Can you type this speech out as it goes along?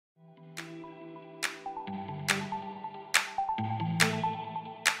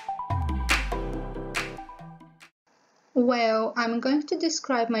Well, I'm going to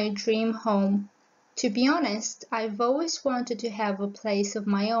describe my dream home. To be honest, I've always wanted to have a place of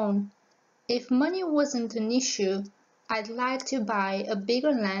my own. If money wasn't an issue, I'd like to buy a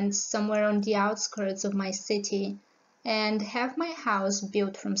bigger land somewhere on the outskirts of my city and have my house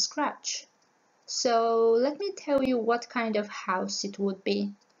built from scratch. So let me tell you what kind of house it would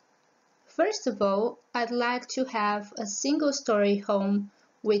be. First of all, I'd like to have a single-story home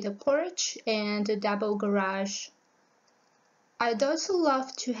with a porch and a double garage. I'd also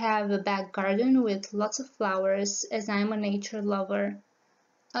love to have a back garden with lots of flowers, as I'm a nature lover.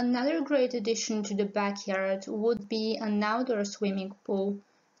 Another great addition to the backyard would be an outdoor swimming pool,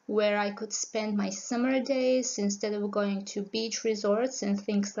 where I could spend my summer days instead of going to beach resorts and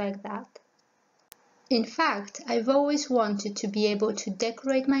things like that. In fact, I've always wanted to be able to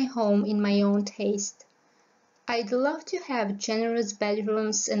decorate my home in my own taste. I'd love to have generous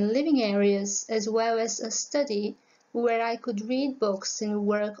bedrooms and living areas, as well as a study where I could read books and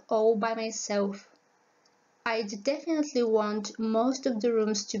work all by myself. I'd definitely want most of the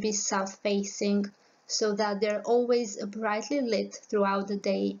rooms to be south-facing, so that they're always brightly lit throughout the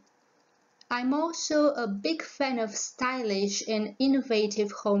day. I'm also a big fan of stylish and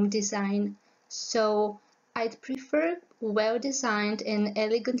innovative home design, so I'd prefer well-designed and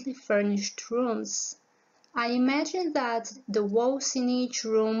elegantly furnished rooms. I imagine that the walls in each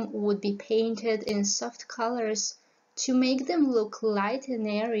room would be painted in soft colors to make them look light and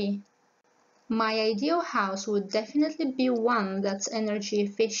airy. My ideal house would definitely be one that's energy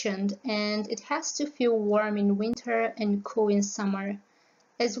efficient and it has to feel warm in winter and cool in summer.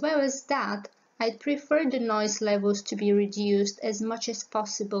 As well as that, I'd prefer the noise levels to be reduced as much as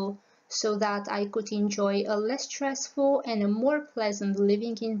possible so that I could enjoy a less stressful and a more pleasant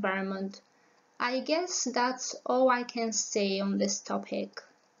living environment. I guess that's all I can say on this topic.